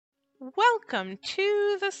Welcome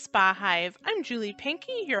to the Spa Hive. I'm Julie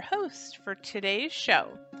Pinky, your host for today's show.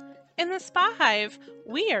 In the Spa Hive,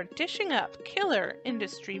 we are dishing up killer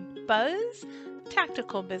industry buzz,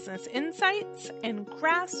 tactical business insights, and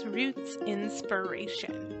grassroots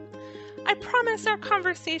inspiration. I promise our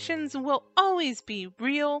conversations will always be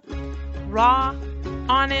real, raw,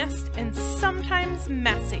 honest, and sometimes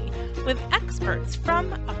messy, with experts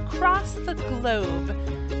from across the globe,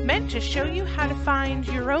 meant to show you how to find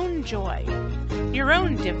your own joy, your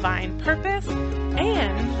own divine purpose,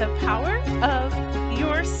 and the power of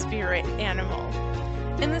your spirit animal.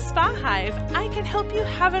 In the Spa Hive, I can help you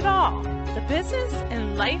have it all, the business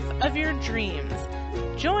and life of your dreams.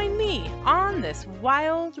 Join me on this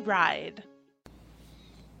wild ride.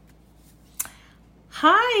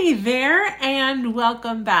 Hi there, and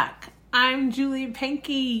welcome back. I'm Julie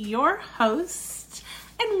Pinky, your host,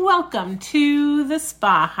 and welcome to the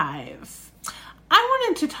Spa Hive. I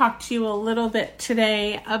wanted to talk to you a little bit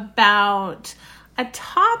today about a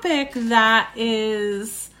topic that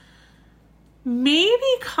is maybe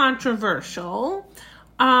controversial,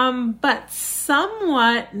 but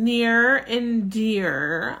somewhat near and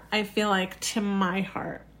dear, I feel like, to my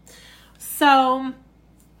heart. So,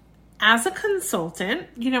 as a consultant,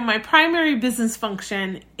 my primary business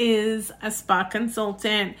function is a spa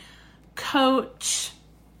consultant, coach,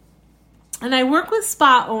 and I work with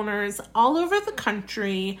spa owners all over the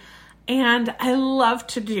country, and I love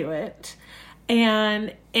to do it.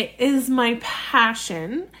 And it is my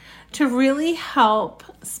passion to really help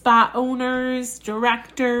spa owners,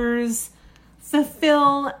 directors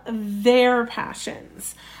fulfill their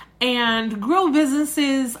passions and grow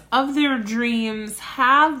businesses of their dreams,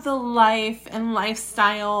 have the life and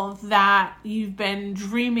lifestyle that you've been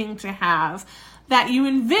dreaming to have, that you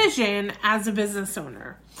envision as a business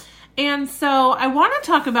owner. And so I want to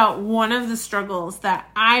talk about one of the struggles that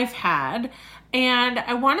I've had, and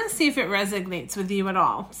I want to see if it resonates with you at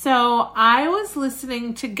all. So I was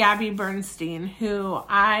listening to Gabby Bernstein, who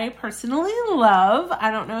I personally love.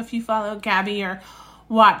 I don't know if you follow Gabby or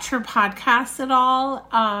watch her podcast at all,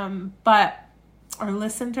 or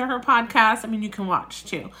listen to her podcast. I mean, you can watch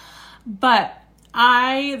too, but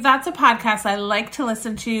that's a podcast I like to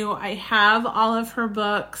listen to. I have all of her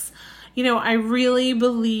books. I really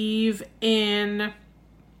believe in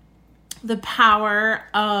the power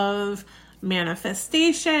of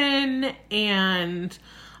manifestation and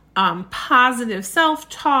positive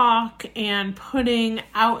self-talk and putting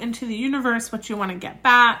out into the universe what you want to get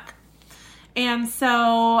back. And so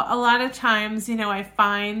a lot of times, I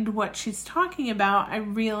find what she's talking about, I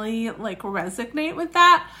really resonate with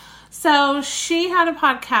that. So she had a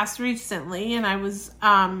podcast recently, and I was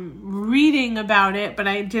reading about it, but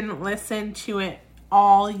I didn't listen to it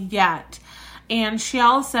all yet. And she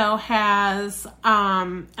also has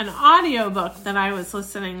an audiobook that I was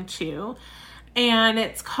listening to, and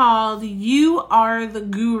it's called You Are the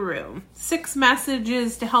Guru: 6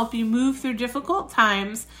 Messages to Help You Move Through Difficult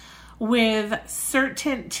Times with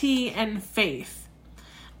Certainty and Faith.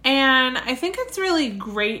 And I think it's really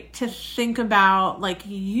great to think about,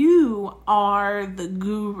 you are the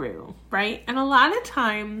guru, right? And a lot of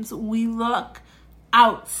times we look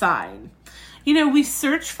outside. We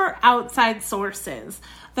search for outside sources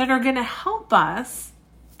that are going to help us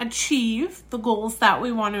achieve the goals that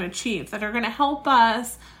we want to achieve, that are going to help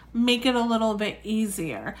us make it a little bit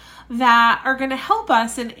easier, that are going to help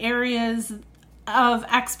us in areas of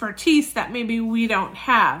expertise that maybe we don't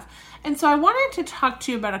have. And so I wanted to talk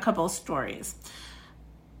to you about a couple of stories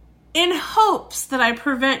in hopes that I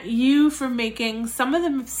prevent you from making some of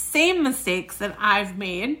the same mistakes that I've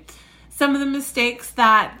made, some of the mistakes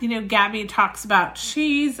that, Gabby talks about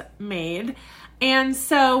she's made. And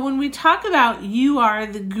so when we talk about you are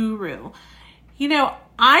the guru,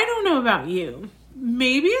 I don't know about you.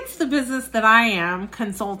 Maybe it's the business that I am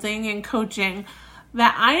consulting and coaching,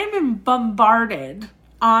 that I am bombarded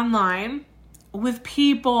online with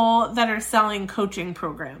people that are selling coaching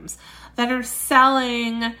programs, that are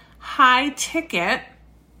selling high ticket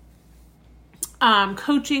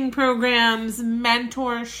coaching programs,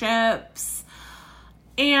 mentorships,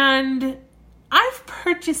 and I've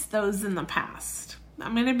purchased those in the past.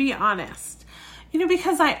 I'm going to be honest,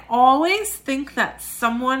 because I always think that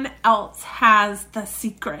someone else has the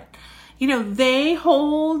secret. They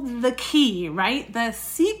hold the key, right? The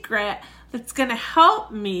secret that's going to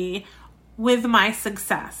help me with my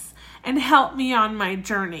success and help me on my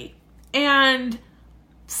journey. And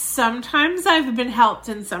sometimes I've been helped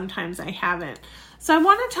and sometimes I haven't. So I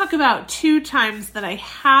want to talk about 2 times that I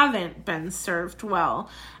haven't been served well.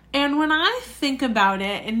 And when I think about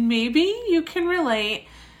it, and maybe you can relate,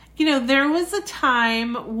 there was a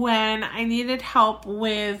time when I needed help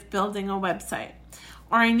with building a website,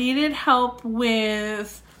 or I needed help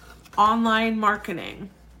with online marketing.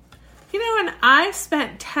 And I've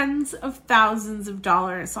spent tens of thousands of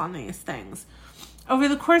dollars on these things. Over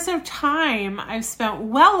the course of time, I've spent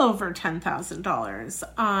well over $10,000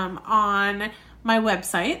 on my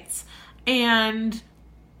websites and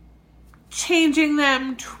changing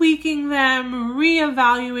them, tweaking them,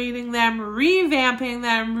 reevaluating them, revamping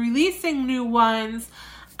them, releasing new ones,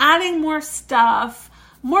 adding more stuff,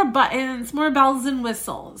 more buttons, more bells and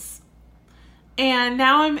whistles. And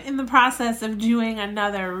now I'm in the process of doing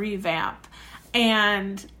another revamp.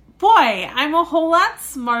 And boy, I'm a whole lot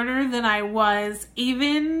smarter than I was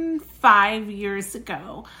even 5 years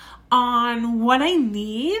ago on what I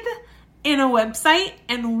need in a website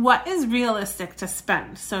and what is realistic to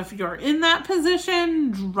spend. So if you're in that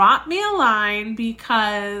position, drop me a line,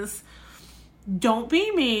 because don't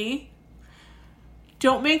be me.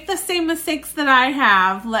 Don't make the same mistakes that I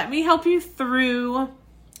have. Let me help you through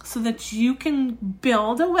so that you can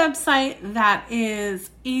build a website that is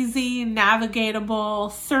easy, navigatable,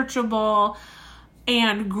 searchable,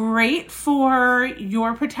 and great for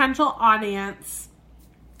your potential audience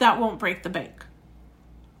that won't break the bank.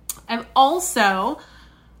 I've also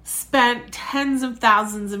spent tens of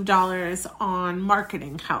thousands of dollars on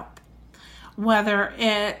marketing help, whether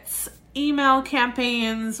it's email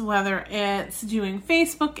campaigns, whether it's doing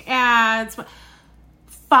Facebook ads,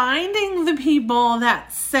 finding the people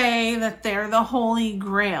that say that they're the holy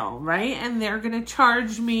grail, right? And they're going to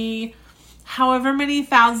charge me however many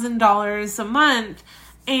 $1,000s a month.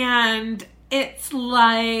 And it's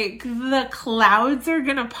like the clouds are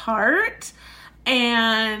going to part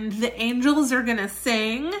and the angels are going to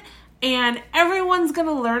sing and everyone's going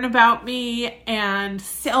to learn about me and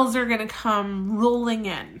sales are going to come rolling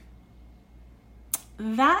in.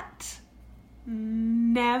 That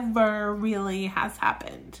never really has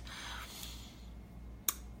happened.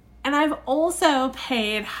 And I've also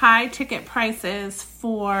paid high ticket prices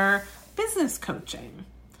for business coaching.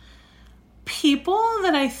 People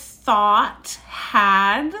that I thought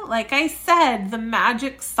had, like I said, the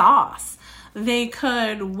magic sauce. They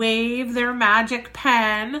could wave their magic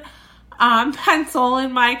pen, pencil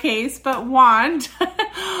in my case, but wand,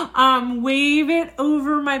 wave it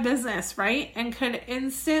over my business, right? And could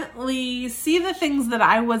instantly see the things that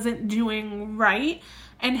I wasn't doing right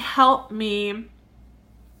and help me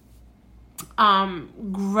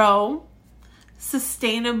grow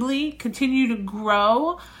sustainably, continue to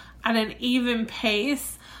grow at an even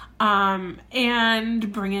pace,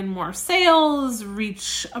 and bring in more sales,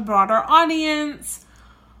 reach a broader audience.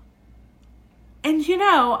 And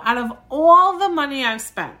out of all the money I've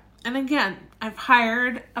spent, and again, I've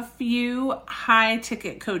hired a few high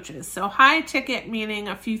ticket coaches. So high ticket meaning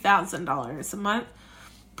a few $1,000s a month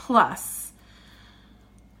plus.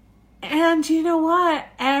 And you know what?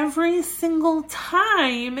 Every single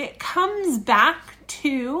time it comes back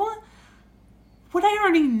to what I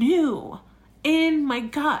already knew in my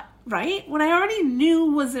gut, right? What I already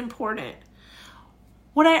knew was important.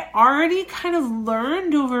 What I already kind of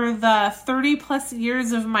learned over the 30 plus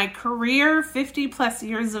years of my career, 50 plus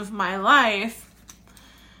years of my life.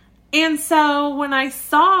 And so when I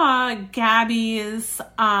saw Gabby's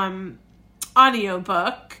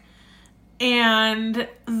audiobook, and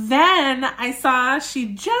then I saw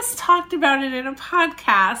she just talked about it in a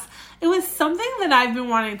podcast, it was something that I've been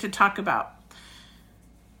wanting to talk about.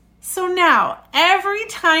 So now, every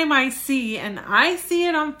time I see, and I see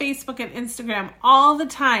it on Facebook and Instagram all the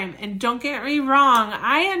time, and don't get me wrong,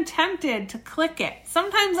 I am tempted to click it.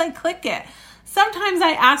 Sometimes I click it. Sometimes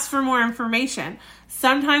I ask for more information.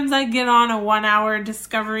 Sometimes I get on a 1-hour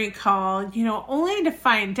discovery call, only to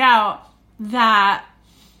find out that,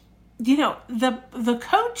 the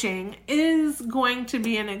coaching is going to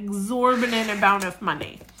be an exorbitant amount of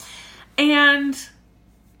money. And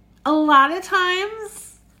a lot of times,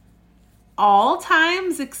 all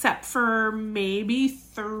times except for maybe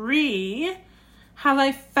 3, have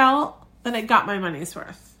I felt that I got my money's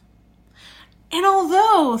worth. And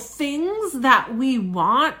although things that we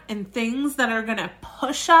want and things that are going to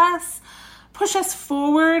push us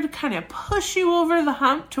forward, kind of push you over the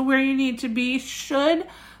hump to where you need to be, should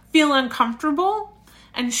feel uncomfortable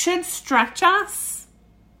and should stretch us,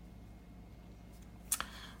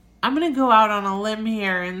 I'm going to go out on a limb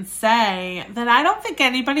here and say that I don't think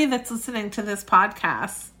anybody that's listening to this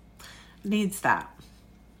podcast needs that.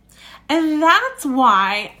 And that's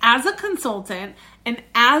why, as a consultant and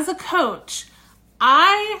as a coach,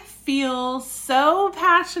 I feel so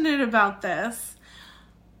passionate about this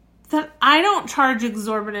that I don't charge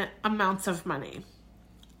exorbitant amounts of money.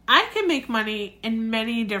 I can make money in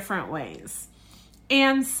many different ways.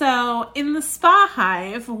 And so in the Spa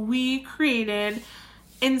Hive, we created,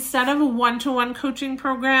 instead of a one-to-one coaching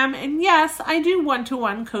program, and yes, I do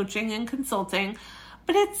one-to-one coaching and consulting,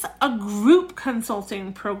 but it's a group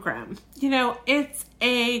consulting program. It's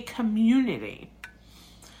a community.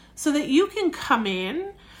 So that you can come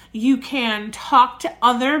in, you can talk to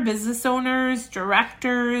other business owners,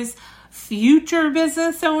 directors, future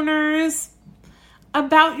business owners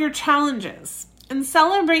about your challenges and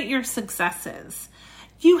celebrate your successes.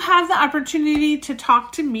 You have the opportunity to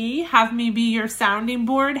talk to me, have me be your sounding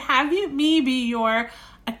board, me be your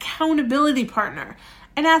accountability partner.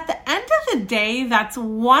 And at the end of the day, that's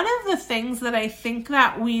one of the things that I think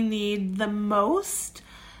that we need the most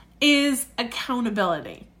is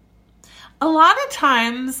accountability. A lot of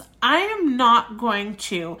times I am not going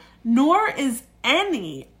to, nor is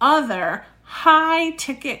any other high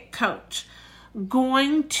ticket coach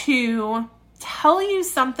going to tell you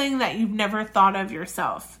something that you've never thought of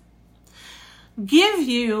yourself. Give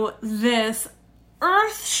you this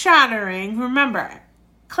earth-shattering, remember,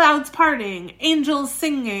 clouds parting, angels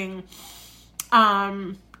singing,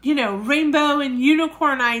 rainbow and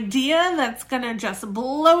unicorn idea that's going to just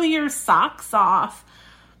blow your socks off.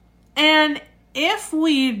 And if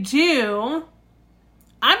we do,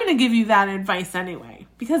 I'm going to give you that advice anyway.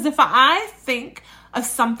 Because if I think of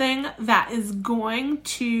something that is going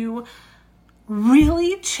to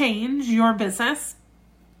really change your business,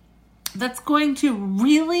 that's going to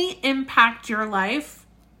really impact your life,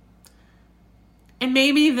 and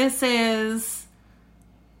maybe this is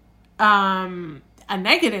a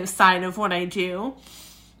negative side of what I do,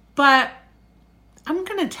 but I'm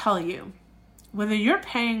going to tell you whether you're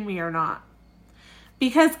paying me or not,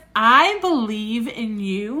 because I believe in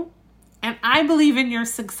you and I believe in your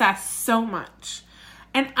success so much.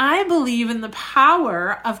 And I believe in the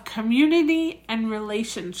power of community and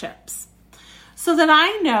relationships. So that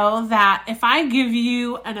I know that if I give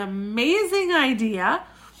you an amazing idea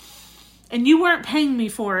and you weren't paying me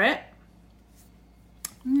for it,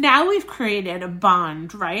 now we've created a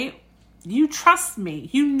bond, right? You trust me.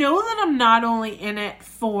 You know that I'm not only in it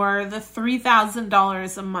for the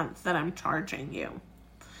 $3,000 a month that I'm charging you.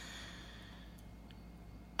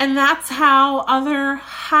 And that's how other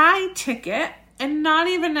high ticket, and not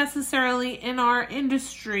even necessarily in our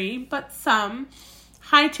industry, but some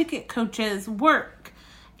high ticket coaches work.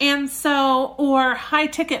 And so, or high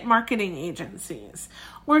ticket marketing agencies,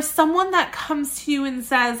 or someone that comes to you and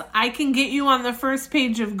says, I can get you on the first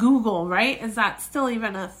page of Google, right? Is that still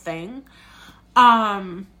even a thing?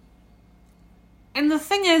 And the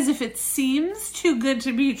thing is, if it seems too good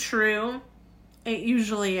to be true, it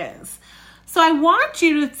usually is. So I want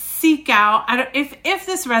you to seek out, if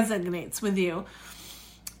this resonates with you,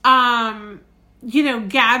 Gabby's,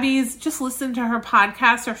 just listen to her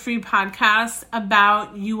podcast, her free podcast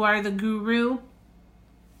about You Are the Guru.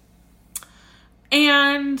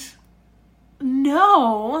 And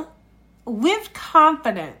know with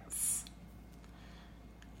confidence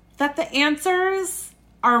that the answers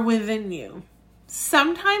are within you.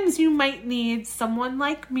 Sometimes you might need someone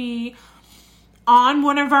like me on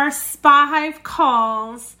one of our Spa Hive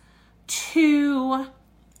calls to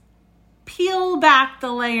peel back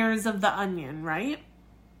the layers of the onion, right?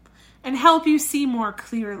 And help you see more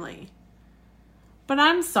clearly. But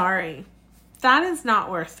I'm sorry, that is not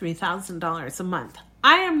worth $3,000 a month.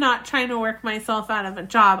 I am not trying to work myself out of a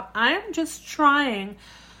job. I'm just trying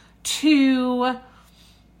to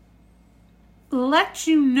let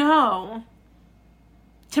you know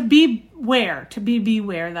to beware,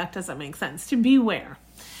 that doesn't make sense, to beware.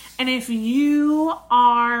 And if you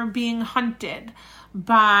are being hunted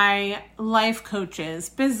by life coaches,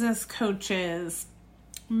 business coaches,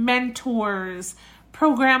 mentors,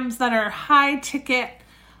 programs that are high ticket,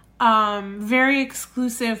 very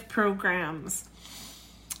exclusive programs,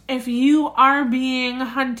 if you are being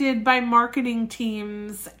hunted by marketing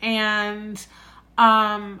teams and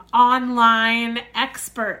online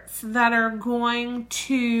experts that are going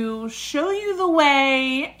to show you the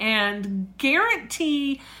way and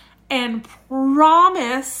guarantee and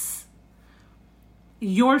promise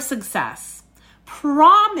your success,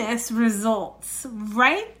 promise results,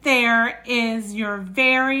 right there is your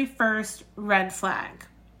very first red flag.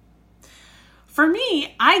 For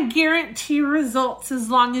me, I guarantee results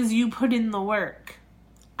as long as you put in the work.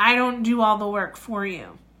 I don't do all the work for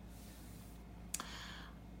you.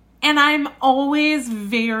 And I'm always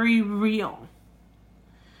very real.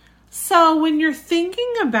 So when you're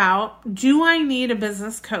thinking about, do I need a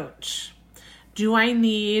business coach? Do I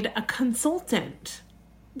need a consultant?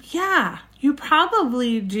 Yeah, you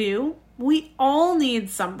probably do. We all need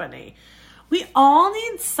somebody. We all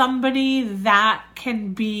need somebody that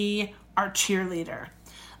can be our cheerleader,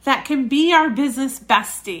 that can be our business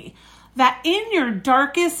bestie, that in your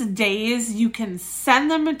darkest days, you can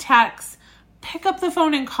send them a text, pick up the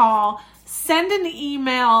phone and call, send an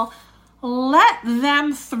email, let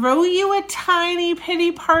them throw you a tiny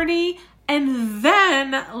pity party, and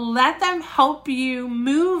then let them help you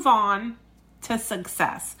move on to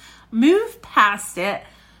success. Move past it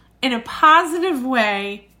in a positive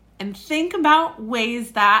way and think about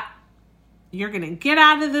ways that you're going to get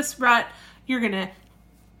out of this rut, you're going to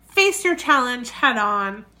face your challenge head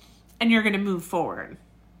on, and you're going to move forward.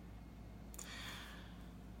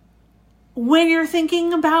 When you're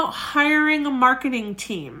thinking about hiring a marketing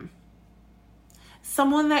team,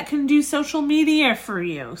 someone that can do social media for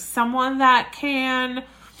you, someone that can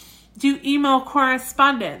do email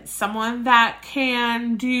correspondence, someone that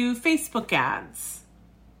can do Facebook ads.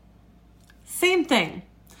 Same thing.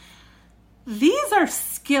 These are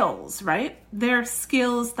skills, right? They're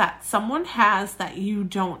skills that someone has that you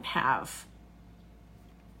don't have.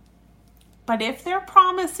 But if they're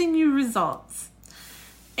promising you results,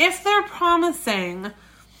 if they're promising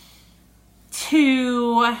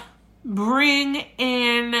to bring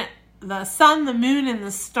in the sun, the moon, and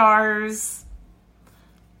the stars,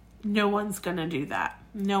 no one's going to do that.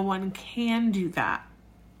 No one can do that.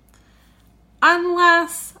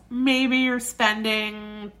 Unless maybe you're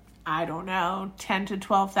spending, I don't know, $10,000 to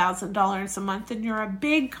 $12,000 a month and you're a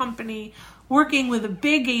big company working with a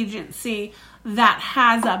big agency that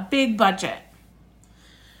has a big budget.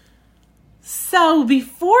 So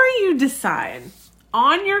before you decide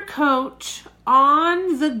on your coach,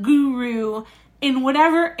 on the guru, in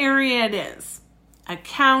whatever area it is,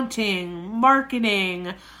 accounting,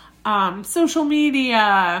 marketing, social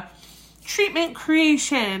media, treatment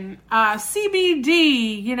creation,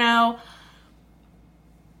 CBD,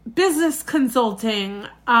 business consulting,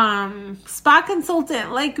 spa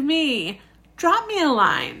consultant like me, drop me a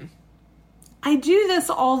line. I do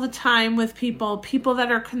this all the time with people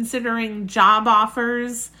that are considering job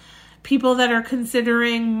offers, people that are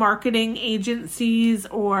considering marketing agencies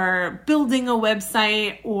or building a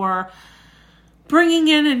website or bringing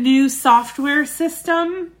in a new software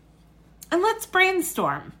system. And let's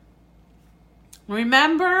brainstorm.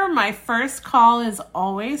 Remember, my first call is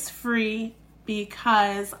always free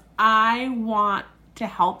because I want to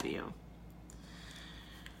help you.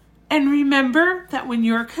 And remember that when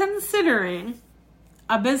you're considering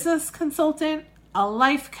a business consultant, a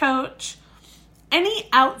life coach, any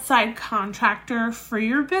outside contractor for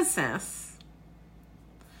your business,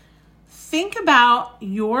 think about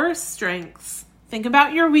your strengths, think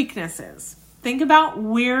about your weaknesses, think about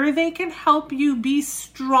where they can help you be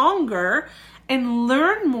stronger and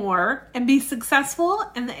learn more and be successful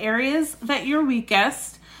in the areas that you're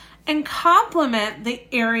weakest and complement the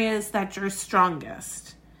areas that you're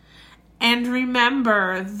strongest. And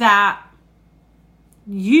remember that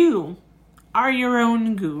you are your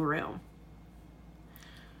own guru.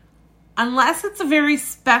 Unless it's a very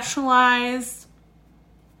specialized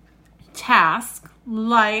task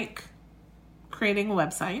like creating a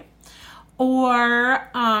website or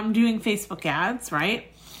doing Facebook ads, right?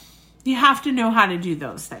 You have to know how to do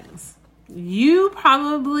those things. You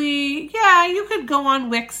probably, you could go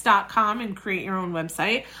on Wix.com and create your own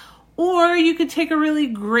website. Or you could take a really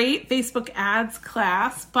great Facebook ads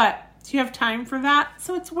class, but do you have time for that?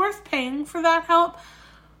 So it's worth paying for that help.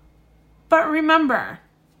 But remember,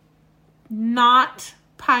 not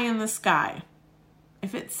pie in the sky.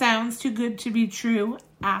 If it sounds too good to be true,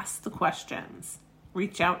 ask the questions.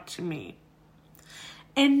 Reach out to me.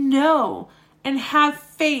 And know and have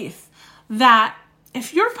faith that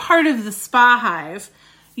if you're part of the Spa Hive,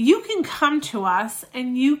 you can come to us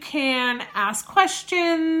and you can ask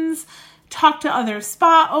questions, talk to other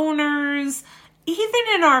spa owners. Even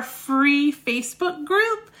in our free Facebook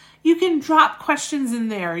group, you can drop questions in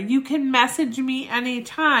there. You can message me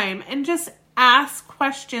anytime and just ask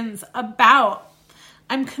questions about,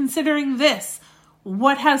 I'm considering this.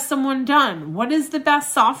 What has someone done? What is the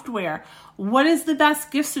best software? What is the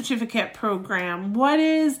best gift certificate program? What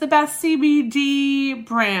is the best CBD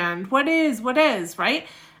brand? What is, right?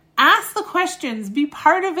 Ask the questions, be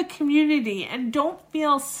part of a community, and don't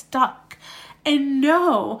feel stuck. And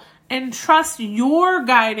know and trust your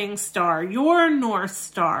guiding star, your North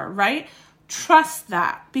Star, right? Trust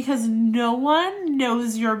that because no one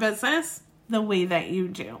knows your business the way that you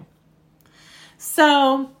do.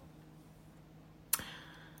 So,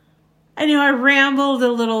 I know I rambled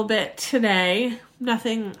a little bit today.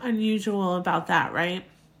 Nothing unusual about that, right?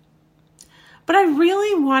 But I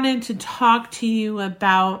really wanted to talk to you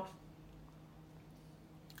about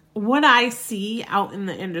what I see out in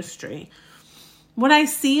the industry, what I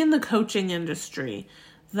see in the coaching industry,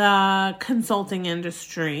 the consulting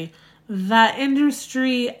industry, the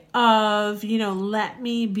industry of, let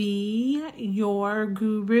me be your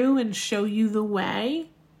guru and show you the way.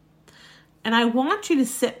 And I want you to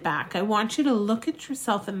sit back. I want you to look at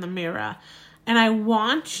yourself in the mirror. And I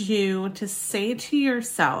want you to say to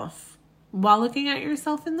yourself, while looking at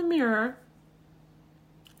yourself in the mirror,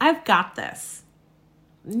 I've got this.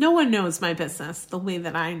 No one knows my business the way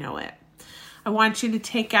that I know it. I want you to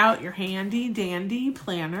take out your handy dandy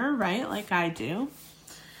planner, right? Like I do.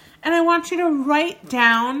 And I want you to write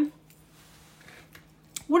down,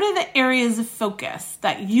 what are the areas of focus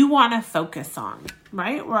that you want to focus on,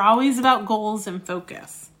 right? We're always about goals and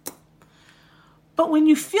focus. But when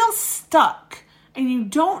you feel stuck and you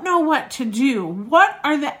don't know what to do, what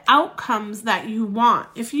are the outcomes that you want?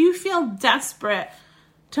 If you feel desperate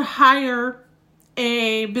to hire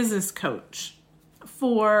a business coach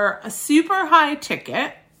for a super high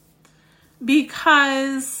ticket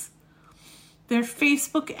because their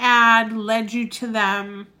Facebook ad led you to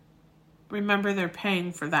them, remember they're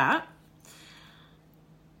paying for that,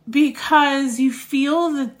 because you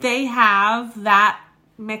feel that they have that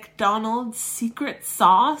McDonald's secret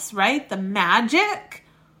sauce, right? The magic.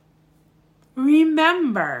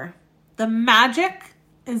 Remember, the magic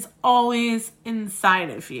is always inside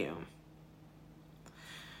of you.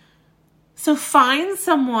 So find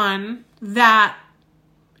someone that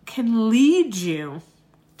can lead you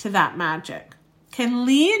to that magic, can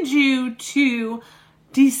lead you to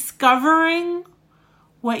discovering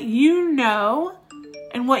what you know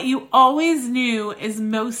and what you always knew is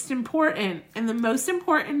most important, and the most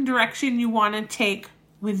important direction you want to take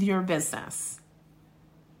with your business.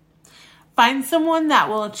 Find someone that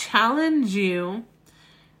will challenge you,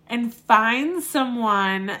 and find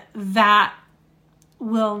someone that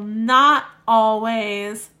will not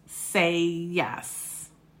always say yes.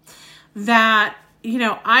 That,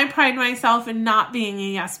 I pride myself in not being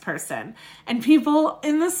a yes person. And people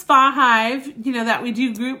in the Spa Hive, that we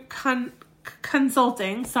do group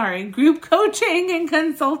group coaching and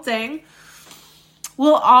consulting,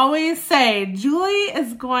 will always say, Julie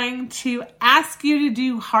is going to ask you to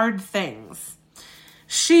do hard things.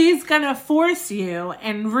 She's going to force you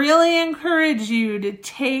and really encourage you to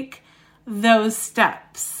take those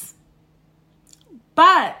steps.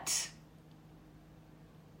 But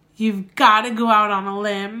you've got to go out on a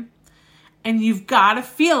limb and you've got to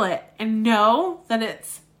feel it and know that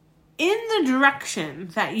it's in the direction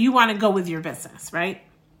that you want to go with your business, right?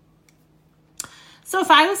 So if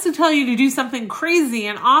I was to tell you to do something crazy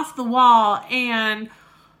and off the wall and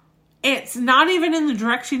it's not even in the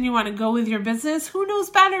direction you want to go with your business, who knows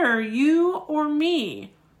better, you or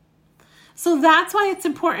me? So that's why it's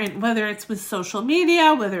important, whether it's with social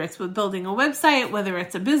media, whether it's with building a website, whether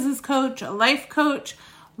it's a business coach, a life coach,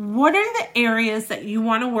 what are the areas that you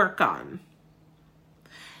want to work on?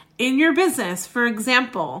 In your business, for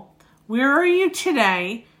example, where are you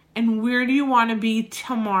today and where do you want to be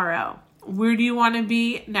tomorrow? Where do you want to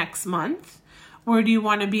be next month? Where do you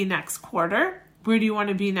want to be next quarter? Where do you want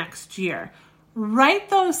to be next year? Write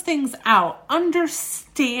those things out.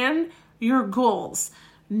 Understand your goals.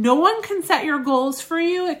 No one can set your goals for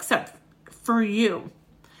you except for you.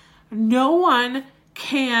 No one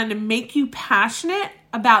can make you passionate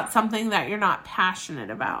about something that you're not passionate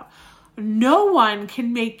about. No one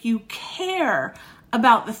can make you care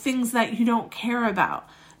about the things that you don't care about.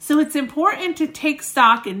 So it's important to take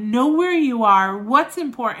stock and know where you are, what's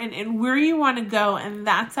important, and where you want to go. And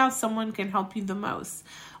that's how someone can help you the most.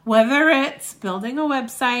 Whether it's building a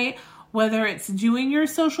website, whether it's doing your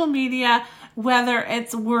social media, whether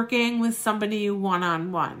it's working with somebody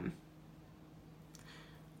one-on-one.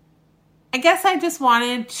 I guess I just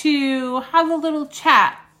wanted to have a little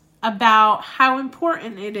chat about how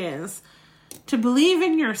important it is to believe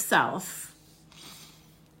in yourself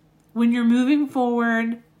when you're moving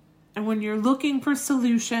forward and when you're looking for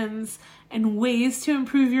solutions and ways to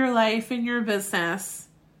improve your life and your business.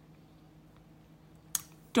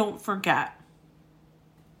 Don't forget,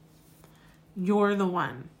 you're the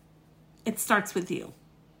one. It starts with you.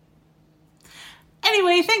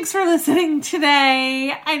 Anyway, thanks for listening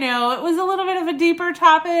today. I know it was a little bit of a deeper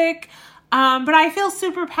topic, but I feel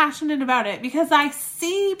super passionate about it because I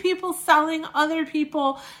see people selling other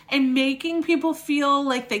people and making people feel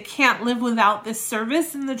like they can't live without this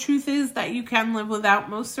service. And the truth is that you can live without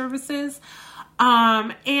most services.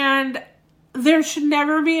 And there should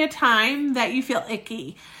never be a time that you feel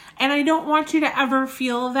icky. And I don't want you to ever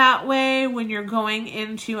feel that way when you're going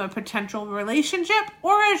into a potential relationship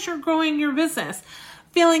or as you're growing your business.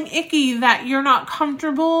 feeling icky that you're not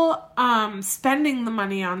comfortable spending the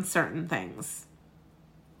money on certain things.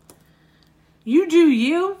 You do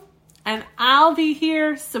you, and I'll be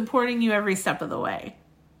here supporting you every step of the way.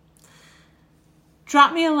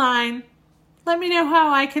 Drop me a line. Let me know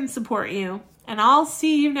how I can support you. And I'll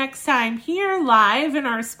see you next time here live in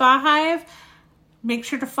our Spa Hive. Make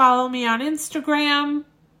sure to follow me on Instagram.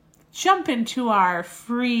 Jump into our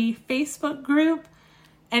free Facebook group.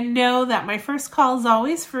 And know that my first call is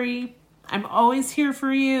always free. I'm always here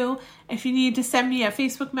for you. If you need to send me a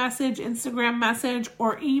Facebook message, Instagram message,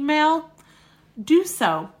 or email, do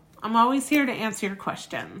so. I'm always here to answer your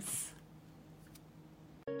questions.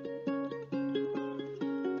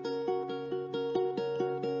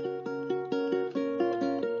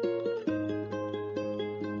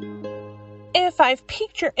 If I've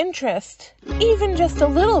piqued your interest, even just a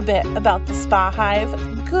little bit, about the Spa Hive,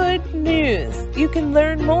 good news. You can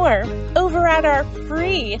learn more over at our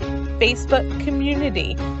free Facebook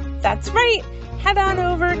community. That's right. Head on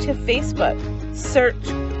over to Facebook, search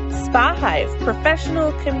Spa Hive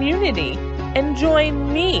Professional Community, and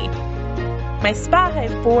join me, my Spa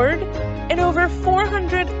Hive board, and over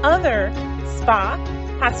 400 other spa,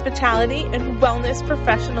 hospitality, and wellness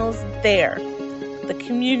professionals there. The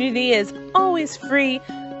community is always free,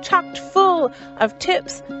 chocked full of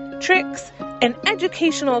tips, tricks, and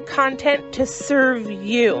educational content to serve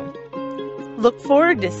you. Look forward to